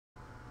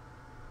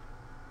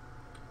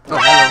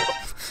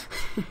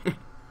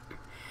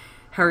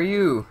How are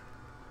you?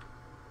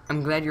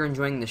 I'm glad you're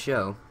enjoying the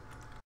show.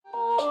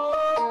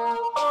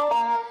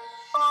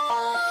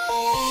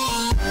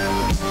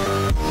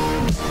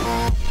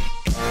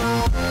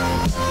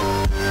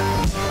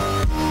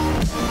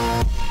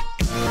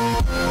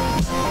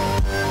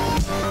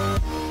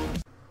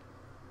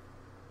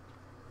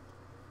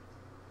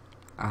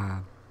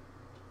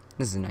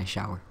 This is a nice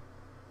shower.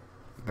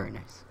 Very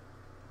nice.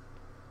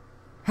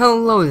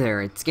 Hello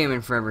there, it's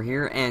Gaming Forever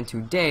here, and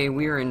today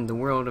we are in the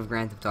world of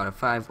Grand Theft Auto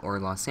 5, or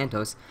Los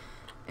Santos,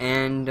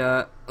 and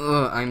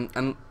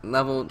I'm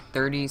level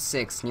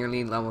 36,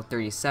 nearly level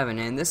 37,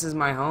 and this is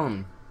my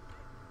home.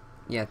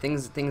 Yeah,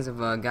 things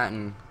have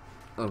gotten,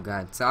 oh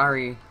god,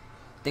 sorry,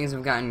 things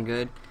have gotten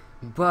good,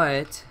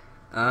 but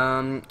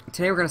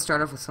today we're gonna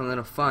start off with some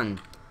little fun.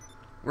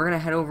 We're gonna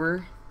head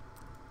over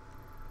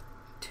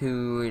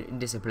to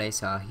this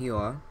place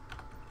here,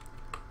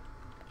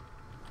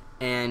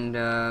 and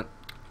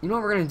you know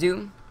what we're gonna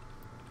do?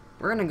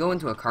 We're gonna go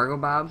into a cargo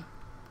bob.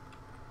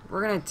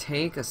 We're gonna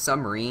take a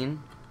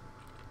submarine,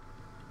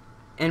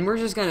 and we're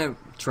just gonna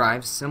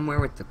drive somewhere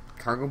with the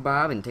cargo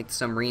bob and take the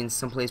submarine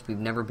someplace we've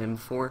never been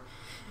before,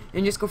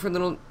 and just go for a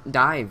little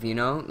dive. You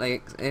know,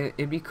 like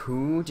it'd be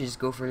cool to just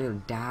go for a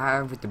little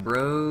dive with the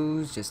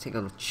bros. Just take a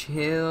little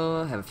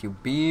chill, have a few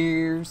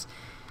beers.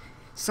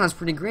 Sounds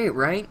pretty great,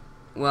 right?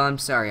 Well, I'm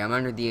sorry, I'm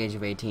under the age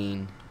of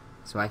 18,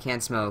 so I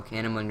can't smoke,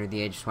 and I'm under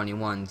the age of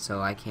 21,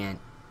 so I can't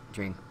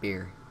drink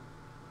beer.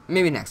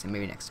 Maybe next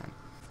time.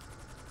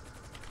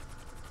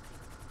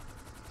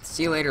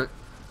 See you later.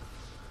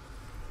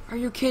 Are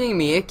you kidding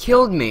me? It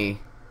killed me.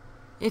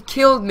 It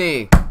killed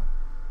me.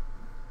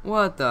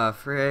 What the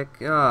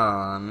frick?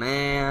 Oh,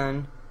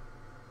 man.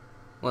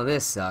 Well,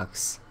 this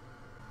sucks.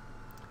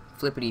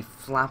 Flippity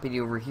floppity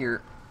over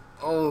here.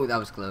 Oh, that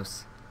was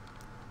close.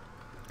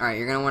 Alright,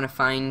 you're gonna want to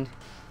find...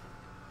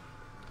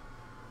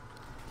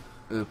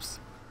 Oops.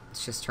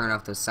 Let's just turn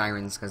off those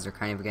sirens because they're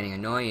kind of getting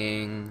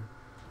annoying.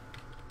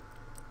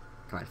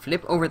 Come on,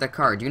 flip over the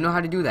car. Do you know how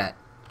to do that?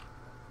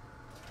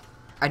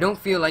 I don't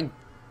feel like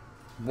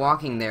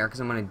walking there because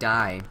I'm gonna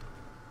die.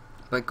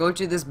 But go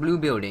to this blue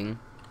building.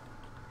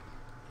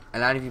 A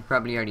lot of you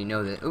probably already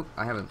know that. Oop,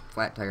 I have a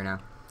flat tire now.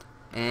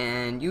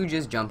 And you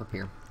just jump up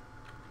here.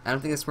 I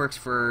don't think this works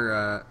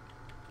for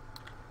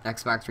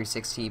Xbox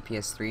 360,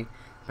 PS3,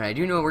 but I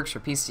do know it works for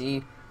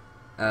PC,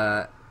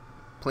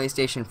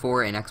 PlayStation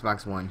 4, and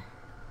Xbox One.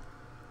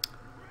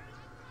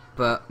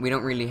 But we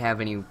don't really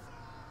have any...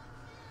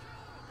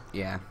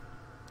 Yeah.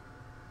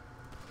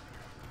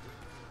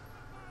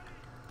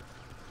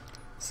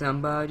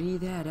 Somebody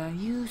that I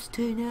used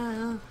to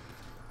know.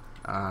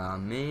 Aw,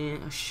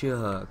 man,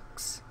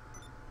 shucks.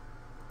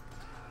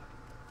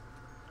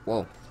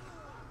 Whoa.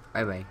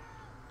 Bye-bye.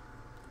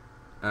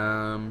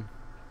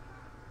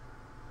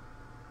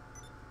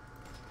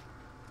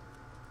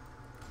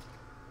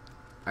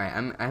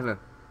 Alright, I have a...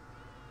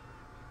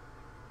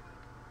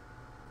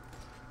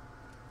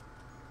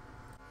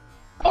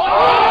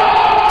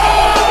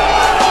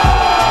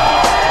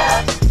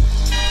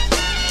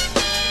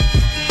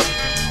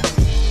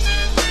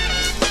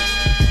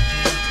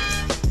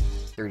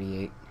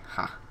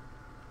 Ha.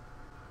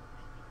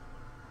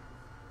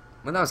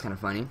 Well, that was kind of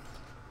funny.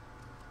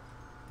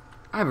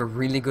 I have a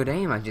really good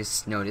aim, I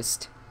just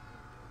noticed.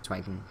 So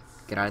I can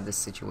get out of this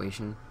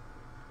situation.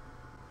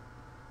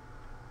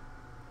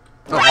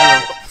 Oh,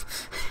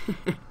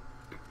 hello.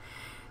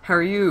 How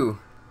are you?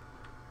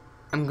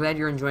 I'm glad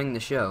you're enjoying the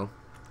show.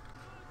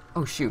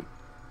 Oh, shoot.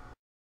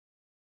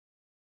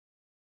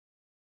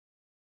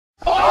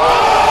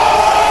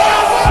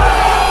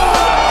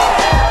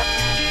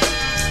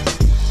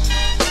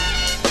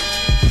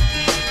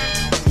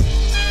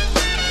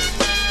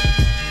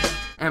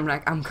 I'm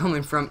like, I'm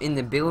coming from in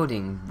the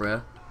building,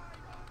 bruh.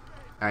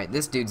 Alright,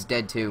 this dude's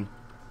dead too.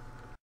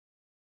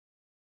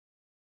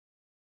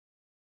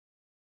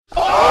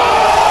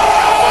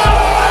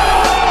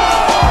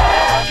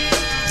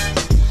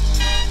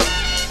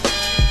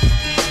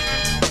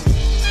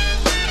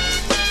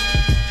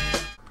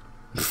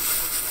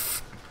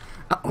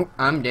 Oh,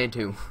 I'm dead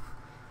too.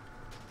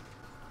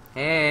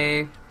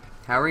 Hey,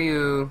 how are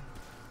you?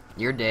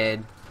 You're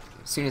dead.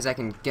 As soon as I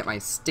can get my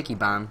sticky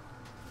bomb.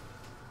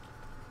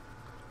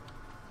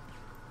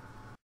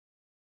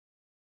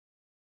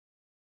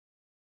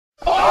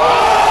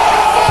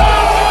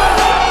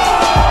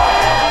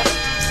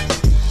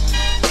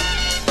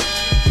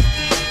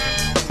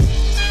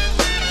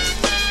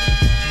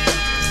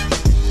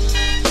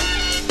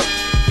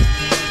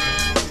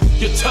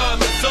 Your time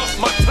is up,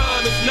 my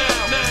time is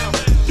now.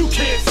 You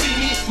can't see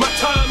me, my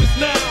time is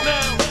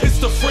now. It's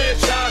the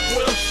franchise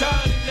where I'm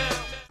shining now.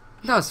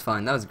 That was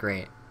fun. That was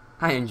great.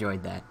 I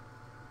enjoyed that.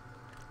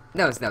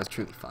 That was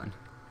truly fun.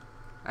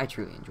 I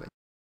truly enjoyed it.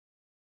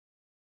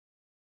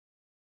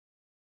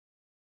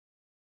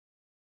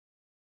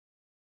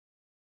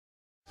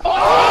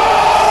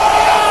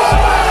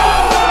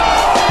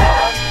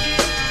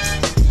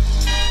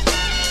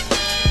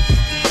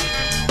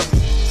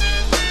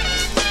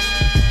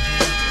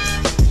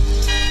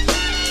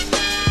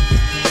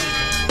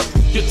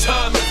 Your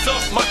time is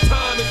up, my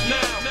time is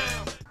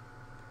now.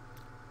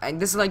 And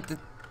this is like the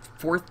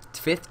 4th,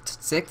 5th,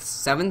 6th,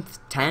 7th,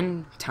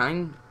 10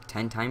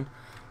 time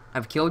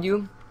I've killed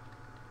you.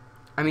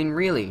 I mean,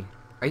 really,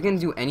 are you gonna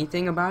do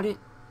anything about it?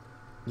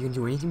 You gonna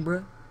do anything,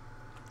 bruh?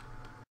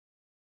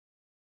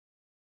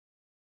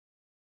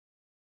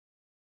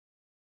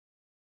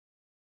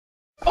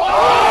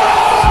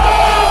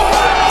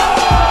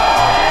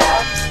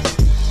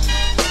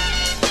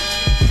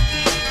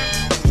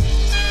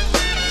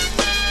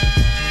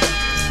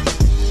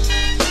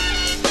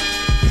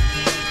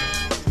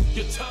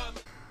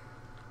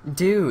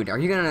 Dude, are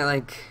you gonna,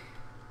 like,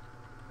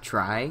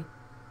 try?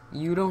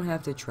 You don't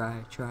have to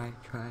try.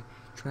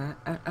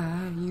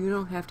 You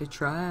don't have to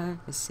try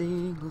a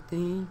single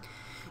thing.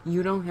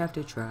 You don't have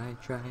to try.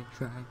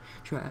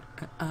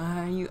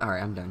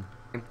 Alright, I'm done.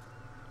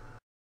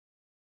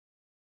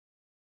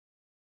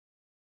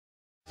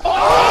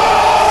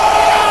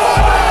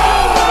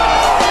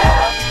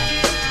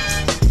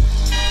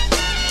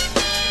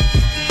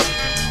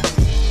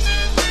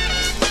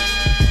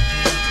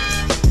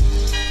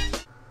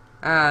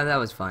 That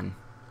was fun.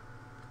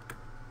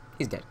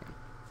 He's dead now.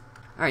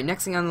 Alright,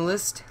 next thing on the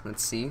list,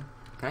 let's see.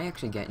 Can I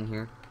actually get in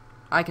here?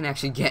 I can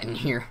actually get in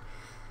here.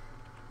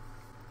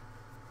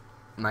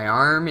 My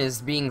arm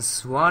is being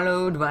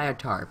swallowed by a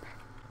tarp.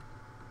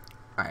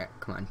 Alright,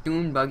 come on.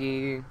 Dune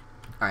buggy.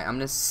 Alright, I'm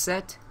gonna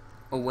set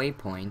a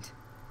waypoint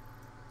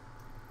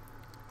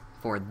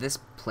for this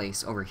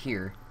place over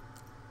here.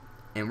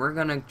 And we're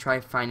gonna try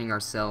finding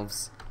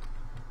ourselves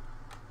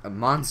a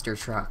monster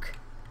truck.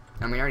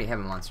 I mean, I already have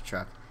a monster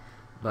truck.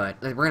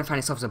 But we're gonna find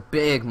ourselves a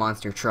big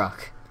monster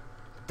truck.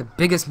 The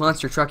biggest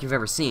monster truck you've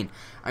ever seen.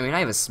 I mean, I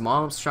have a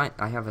small truck,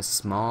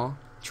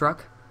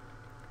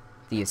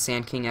 the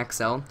Sand King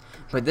XL,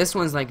 but this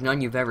one's like none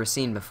you've ever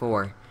seen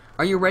before.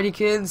 Are you ready,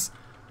 kids?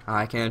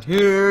 I can't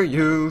hear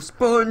you,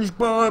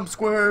 SpongeBob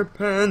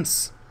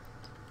SquarePants.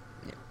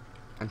 Yeah,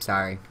 I'm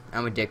sorry.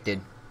 I'm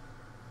addicted.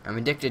 I'm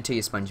addicted to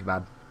you,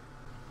 SpongeBob.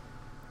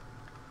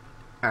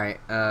 Alright,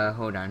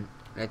 hold on.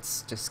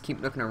 Let's just keep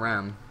looking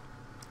around.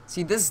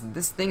 See, this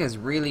thing is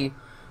really...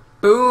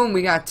 Boom!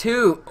 We got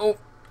 2! Oh!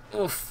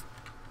 Oof!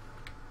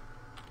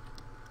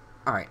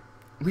 Alright.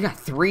 We got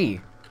 3!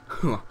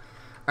 Alright,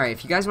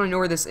 if you guys want to know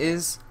where this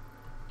is,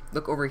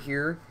 look over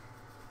here.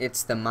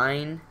 It's the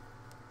mine.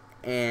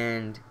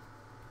 And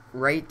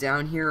right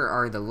down here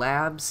are the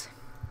labs,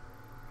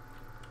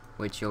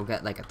 which you'll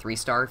get like a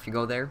 3-star if you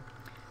go there.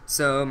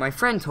 So, my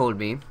friend told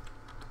me,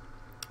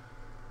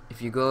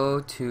 if you go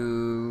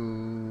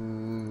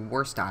to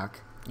Warstock,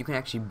 you can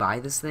actually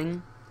buy this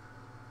thing.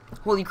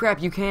 Holy crap,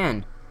 you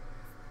can!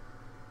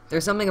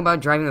 There's something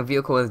about driving a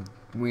vehicle with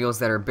wheels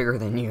that are bigger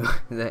than you.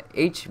 The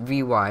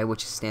HVY,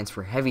 which stands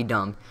for heavy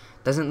dump,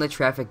 doesn't let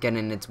traffic get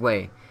in its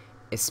way.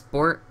 It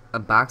sport a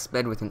box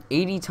bed with an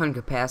 80-ton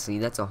capacity.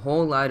 That's a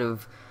whole lot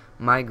of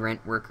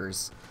migrant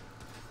workers.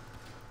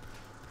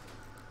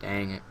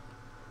 Dang it.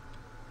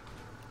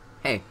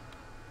 Hey.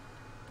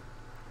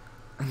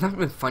 I thought it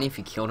would be funny if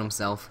he killed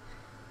himself.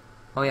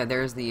 Oh yeah,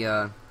 there's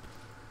the,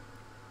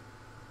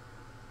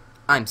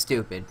 I'm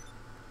stupid.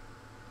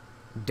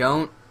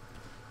 Don't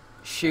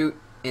shoot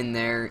in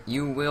there.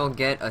 You will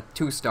get a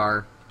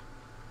 2-star.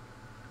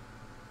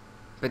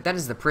 But that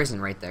is the prison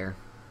right there.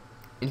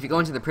 And if you go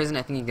into the prison,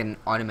 I think you get an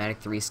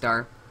automatic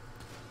 3-star.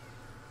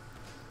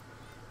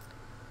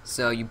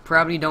 So you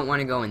probably don't want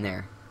to go in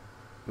there.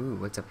 Ooh,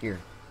 what's up here?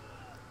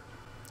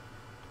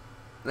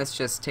 Let's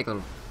just take a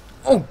little...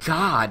 Oh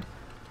God!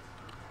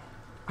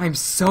 I'm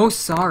so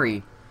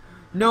sorry.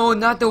 No,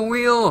 not the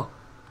wheel!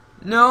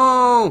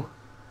 No!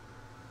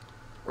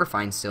 We're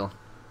fine still.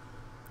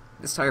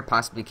 This tire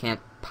possibly can't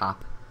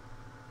pop.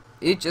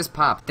 It just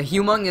popped. The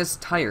humongous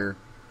tire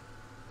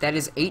that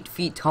is 8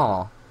 feet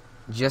tall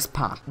just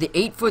popped. The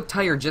 8-foot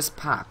tire just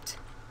popped.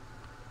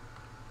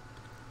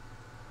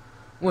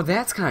 Well,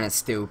 that's kind of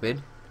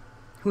stupid.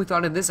 Who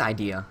thought of this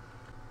idea?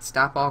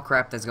 Stop all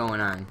crap that's going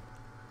on.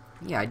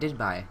 Yeah, I did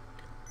buy.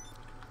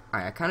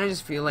 Alright, I kind of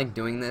just feel like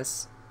doing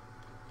this.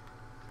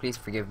 Please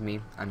forgive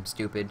me. I'm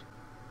stupid.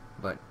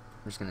 But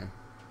I'm just gonna...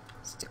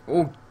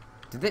 Oh!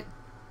 Did it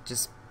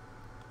just...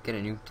 get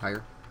a new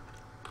tire?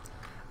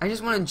 I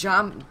just want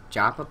to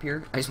jop up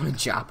here. I just want to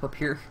jop up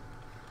here.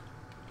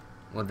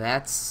 Well,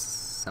 that's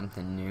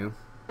something new.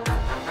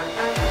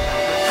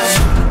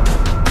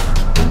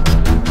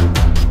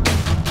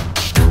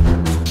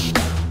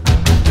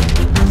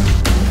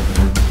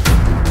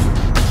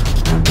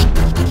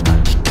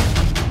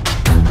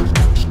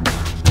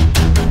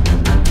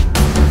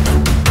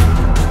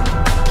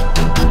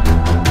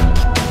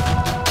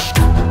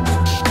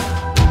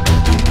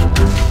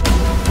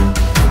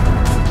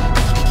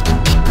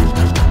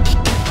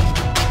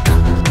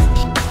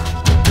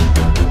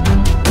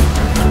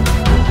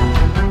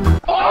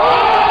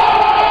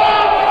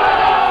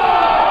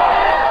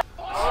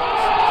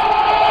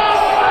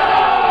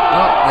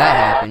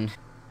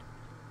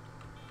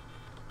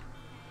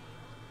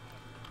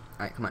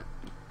 Alright, come on.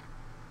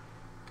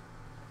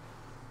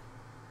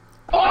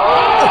 Oh!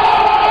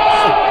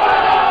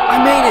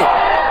 I made it!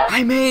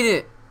 I made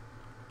it!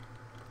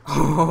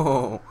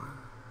 Oh.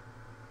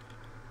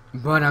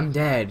 But I'm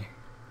dead.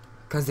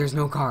 Because there's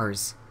no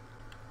cars.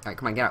 Alright,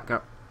 come on, get up, get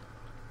up.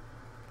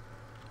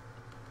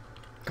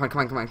 Come on,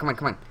 come on, come on, come on,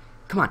 come on.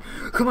 Come on,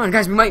 come on,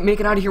 guys, we might make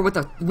it out of here with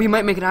a... We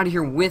might make it out of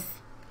here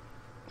with...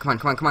 Come on,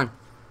 come on, come on.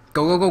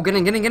 Go, go, go, get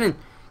in, get in, get in.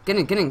 Get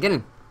in, get in, get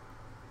in.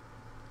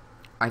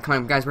 Alright, come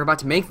on, guys, we're about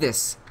to make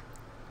this.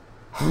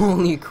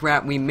 Holy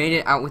crap, we made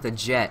it out with a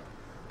jet.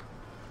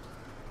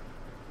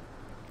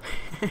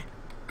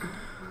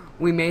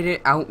 We made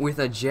it out with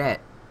a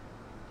jet.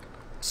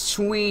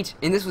 Sweet.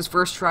 And this was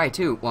first try,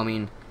 too. Well, I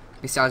mean,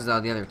 besides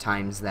all the other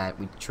times that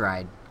we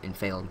tried and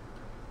failed.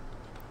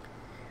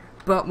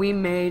 But we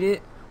made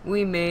it.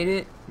 We made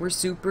it. We're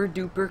super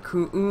duper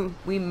cool.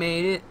 We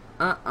made it.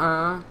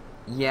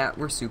 Yeah,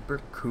 we're super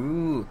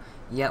cool.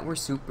 Yeah, we're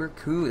super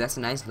cool. That's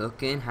a nice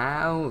looking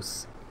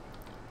house.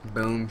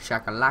 Boom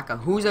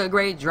shakalaka. Who's a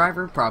great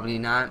driver? Probably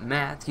not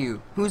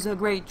Matthew. Who's a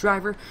great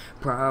driver?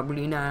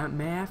 Probably not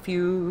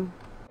Matthew.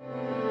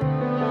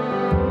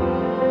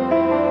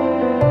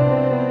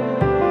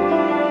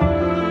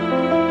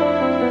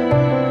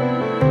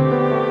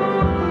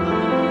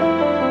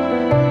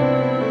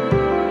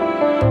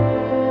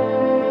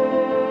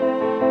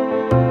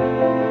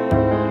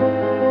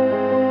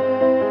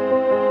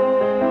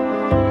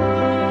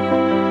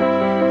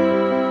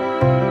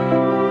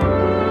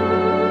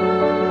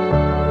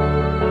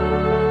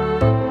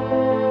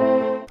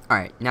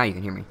 Alright, now you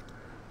can hear me.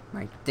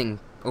 My thing...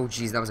 Oh,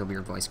 jeez, that was a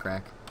weird voice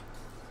crack.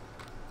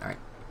 Alright.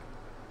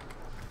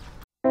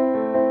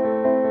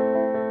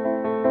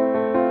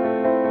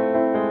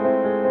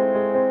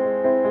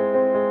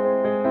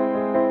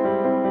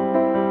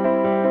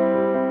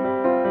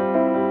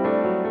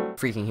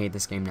 Freaking hate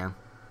this game now.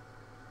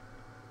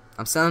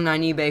 I'm selling on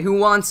eBay. Who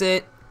wants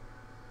it?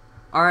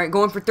 Alright,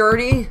 going for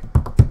 30?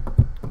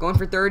 Going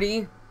for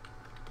 30?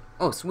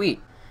 Oh, sweet.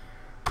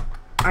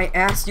 I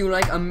asked you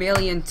like a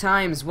million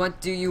times,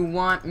 what do you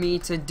want me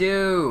to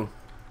do?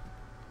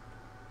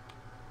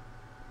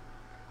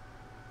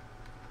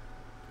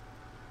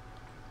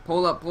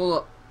 Pull up, pull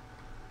up.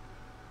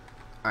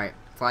 Alright,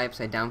 fly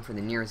upside down for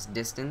the nearest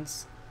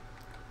distance.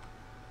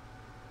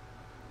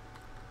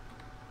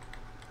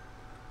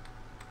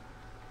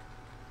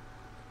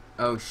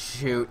 Oh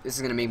shoot, this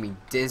is gonna make me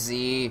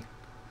dizzy.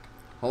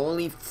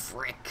 Holy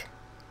frick.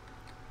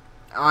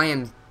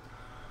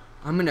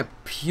 I'm gonna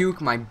puke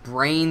my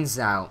brains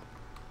out.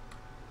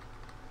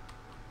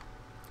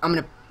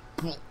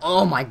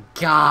 Oh my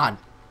god.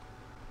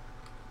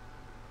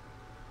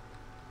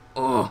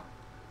 Oh.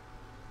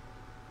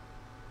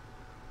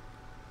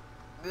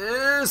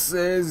 This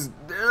is...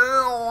 What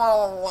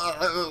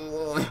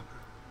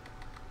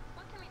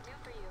can we do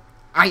for you?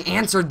 I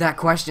answered that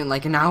question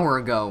like an hour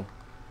ago.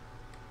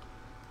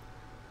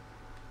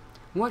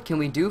 What can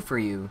we do for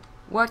you?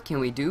 What can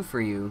we do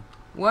for you?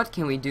 What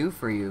can we do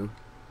for you?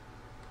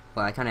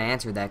 Well, I kind of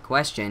answered that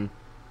question.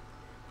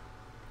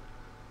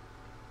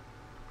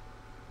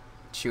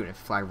 Shoot, if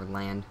fly would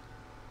land.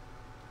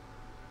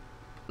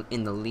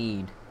 In the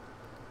lead.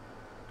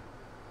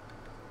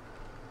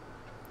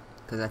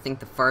 Because I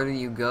think the farther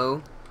you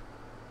go,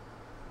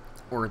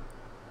 or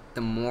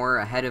the more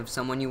ahead of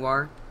someone you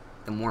are,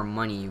 the more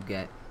money you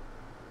get.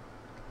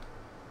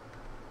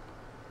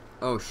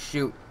 Oh,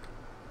 shoot.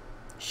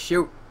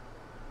 Shoot.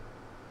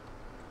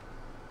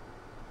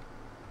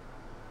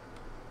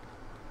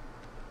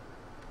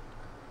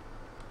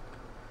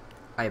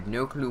 I have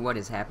no clue what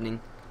is happening.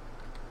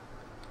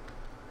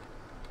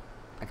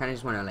 I kind of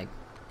just want to like...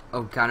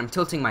 Oh god, I'm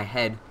tilting my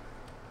head.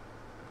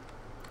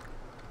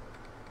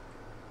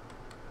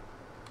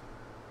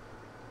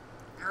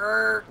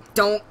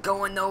 Don't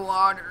go in the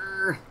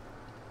water.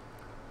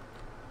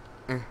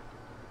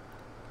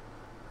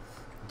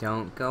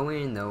 Don't go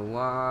in the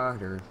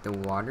water. The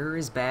water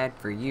is bad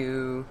for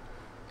you.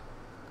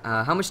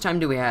 How much time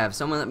do we have?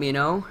 Someone let me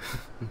know?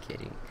 I'm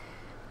kidding.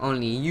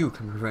 Only you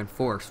can prevent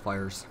forest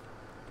fires.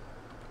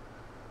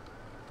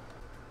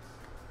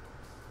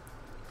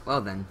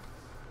 Well then.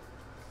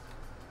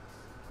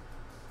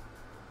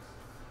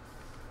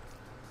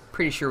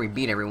 Pretty sure we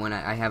beat everyone.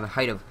 I have a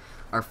height of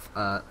our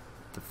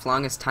the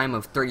longest time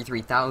of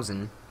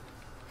 33,000.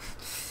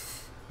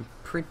 I'm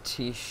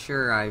pretty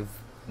sure I'm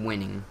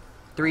winning.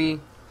 3,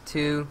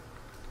 2,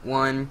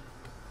 1.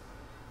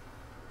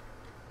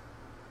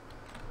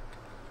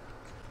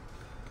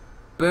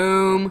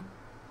 Boom.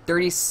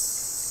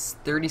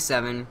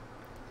 37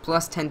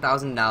 plus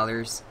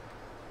 $10,000.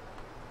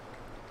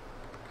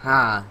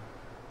 Ah.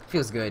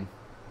 Feels good.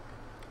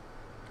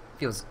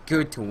 Feels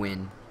good to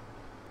win.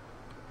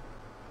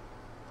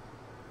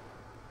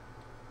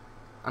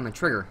 I'm a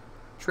trigger.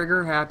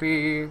 Trigger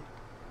happy.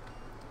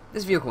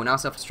 This vehicle will now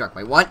self-destruct.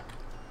 Wait, what?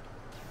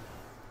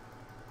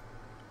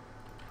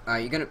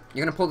 You're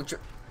gonna pull the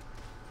trigger.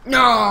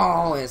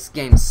 No! This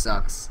game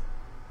sucks.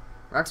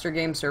 Rockstar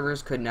Game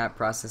servers could not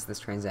process this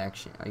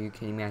transaction. Are you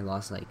kidding me? I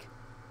lost like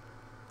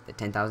the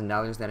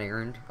 $10,000 that I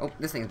earned. Oh,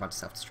 this thing is about to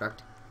self-destruct.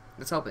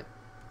 Let's help it.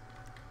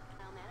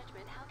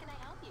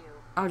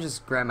 I'll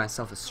just grab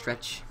myself a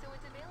stretch. So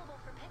it's available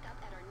for pickup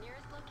at our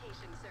nearest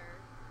location, sir.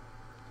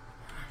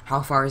 How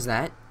far is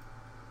that?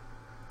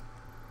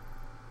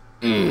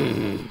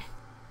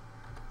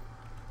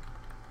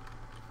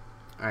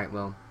 Alright,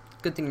 well,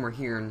 good thing we're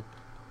here, and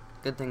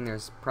good thing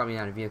there's probably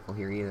not a vehicle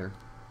here either.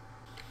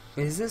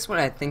 Is this what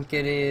I think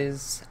it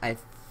is? I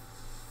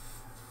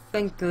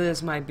think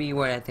this might be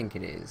what I think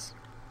it is.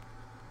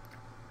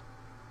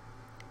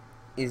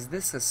 Is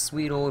this a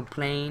sweet old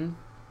plane?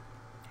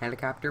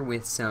 Helicopter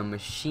with some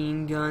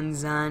machine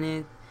guns on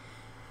it?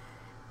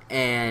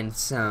 And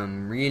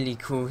some really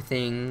cool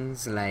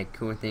things, and like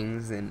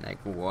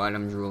what?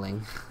 I'm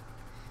drooling.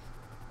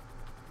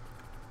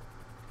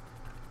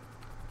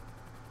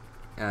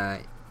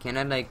 Can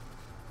I like...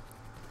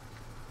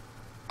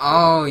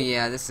 Oh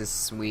yeah, this is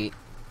sweet.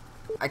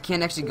 I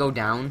can't actually go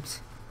down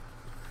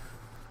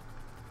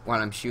while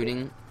I'm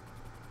shooting.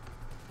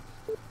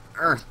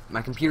 Earth,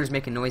 my computer's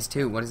making noise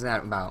too. What is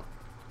that about?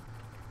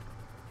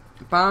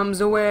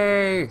 Bombs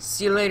away!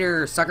 See you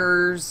later,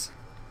 suckers!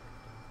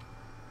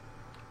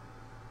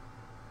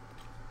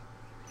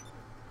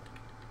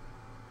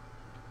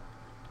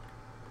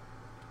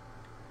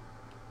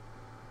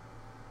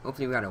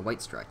 Hopefully we got a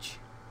white stretch.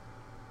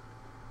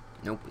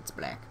 Nope, it's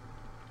black.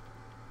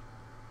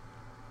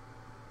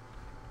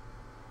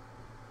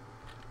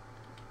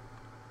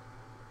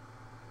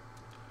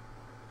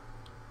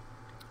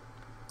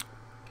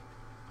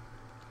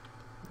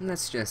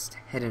 Let's just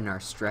head in our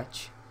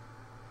stretch.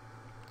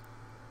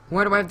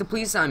 Why do I have the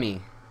police on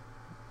me?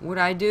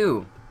 What'd I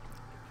do?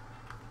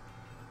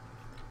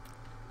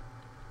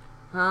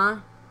 Huh?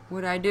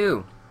 What'd I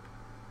do?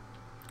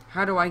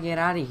 How do I get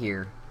out of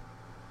here?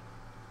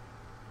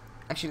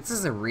 Actually, this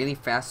is a really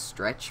fast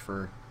stretch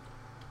for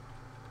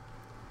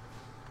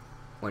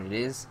what it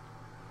is.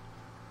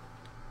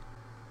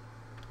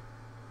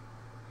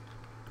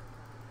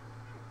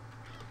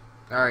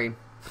 Sorry.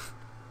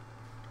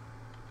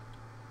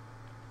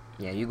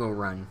 Yeah, you go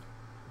run.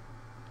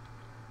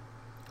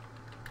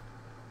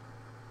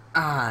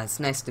 Ah, it's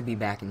nice to be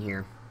back in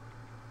here.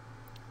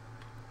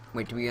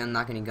 Wait, did we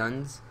unlock any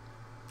guns?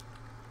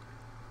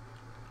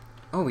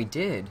 Oh, we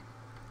did.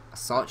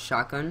 Assault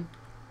shotgun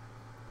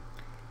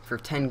for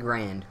 10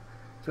 grand.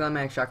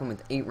 Automatic shotgun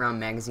with 8-round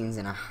magazines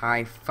and a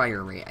high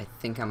fire rate. I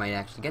think I might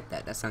actually get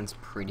that. That sounds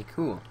pretty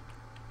cool.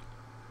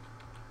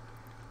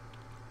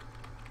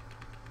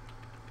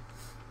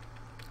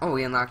 Oh,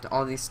 we unlocked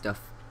all these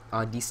stuff.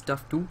 These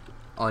stuff too?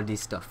 All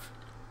these stuff.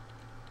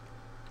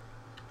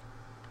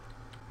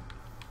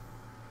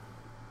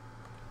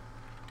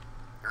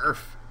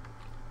 Urf.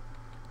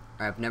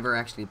 I've never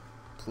actually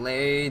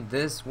played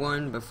this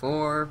one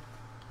before.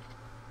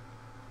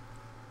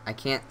 I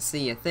can't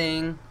see a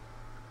thing.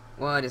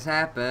 What is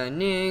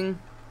happening?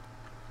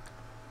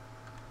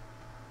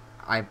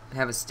 I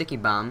have a sticky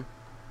bomb.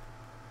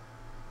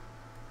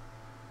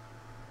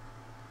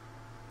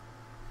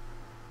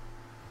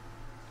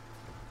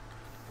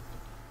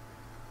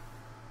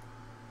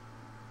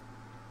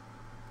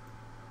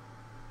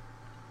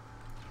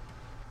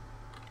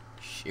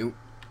 Shoot.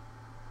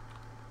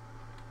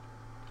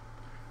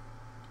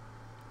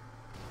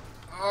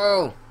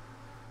 Oh!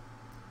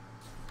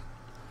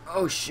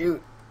 Oh,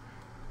 shoot.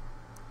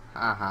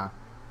 Haha.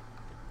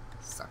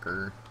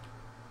 Sucker.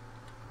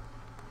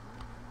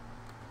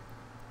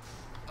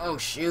 Oh,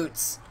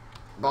 shoots.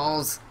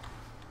 Balls.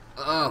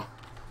 Oh.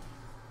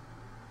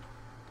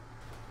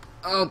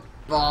 Oh,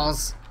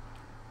 balls.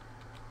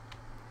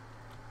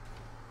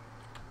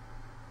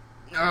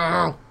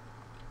 No.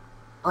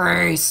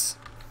 Race.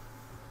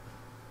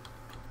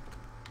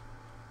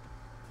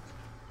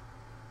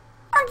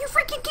 Are you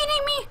freaking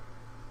kidding me?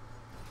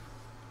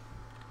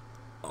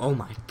 Oh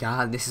my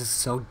god, this is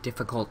so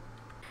difficult.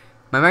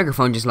 My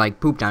microphone just like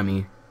pooped on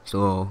me,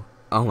 so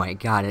oh my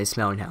god, I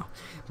smell it now.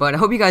 But I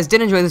hope you guys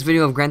did enjoy this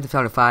video of Grand Theft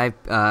Auto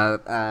 5,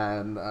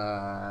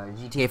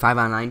 GTA 5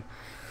 Online.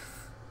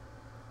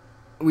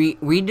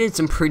 We did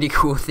some pretty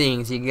cool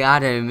things, you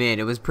gotta admit,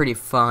 it was pretty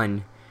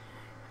fun.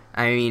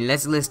 I mean,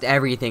 let's list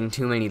everything,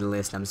 too many to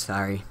list, I'm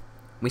sorry.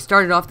 We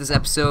started off this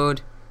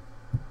episode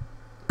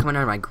coming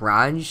out of my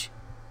garage,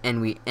 and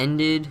we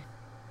ended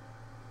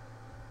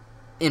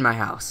in my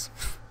house.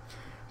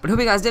 But I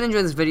hope you guys did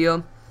enjoy this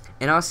video,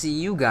 and I'll see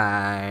you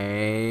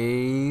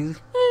guys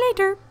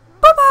later.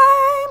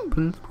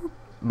 Bye-bye.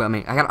 But I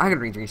mean, I gotta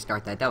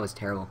restart that. That was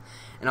terrible.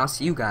 And I'll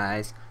see you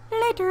guys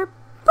later.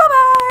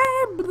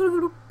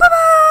 Bye-bye.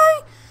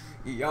 Bye-bye.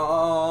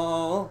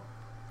 Y'all.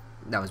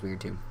 That was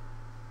weird, too.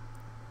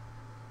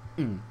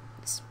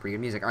 This is pretty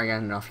good music. I got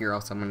enough here,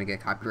 else I'm gonna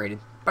get copyrighted.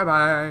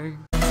 Bye-bye.